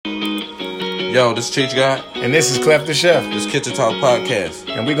Yo, this is Cheech God. And this is Clef the Chef. This is Kitchen Talk Podcast.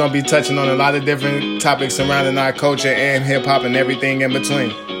 And we're going to be touching on a lot of different topics surrounding our culture and hip-hop and everything in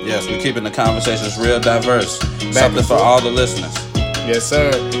between. Yes, we're keeping the conversations real diverse. Something for all the listeners. Yes,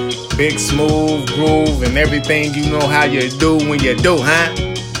 sir. Big, smooth groove and everything you know how you do when you do, huh?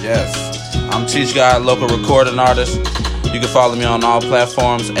 Yes. I'm Cheech God, local recording artist. You can follow me on all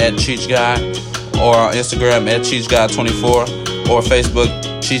platforms at Cheech God, or on Instagram at Cheech God24, or Facebook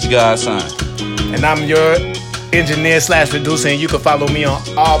Cheech God Sign. And I'm your engineer / producer, and you can follow me on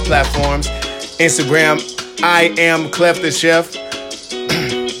all platforms. Instagram, I am Clef the Chef,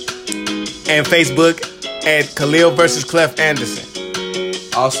 and Facebook at Khalil vs. Clef Anderson.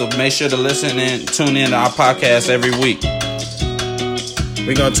 Also, make sure to listen and tune in to our podcast every week.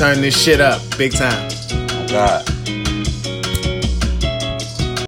 We're going to turn this shit up big time. Oh, God.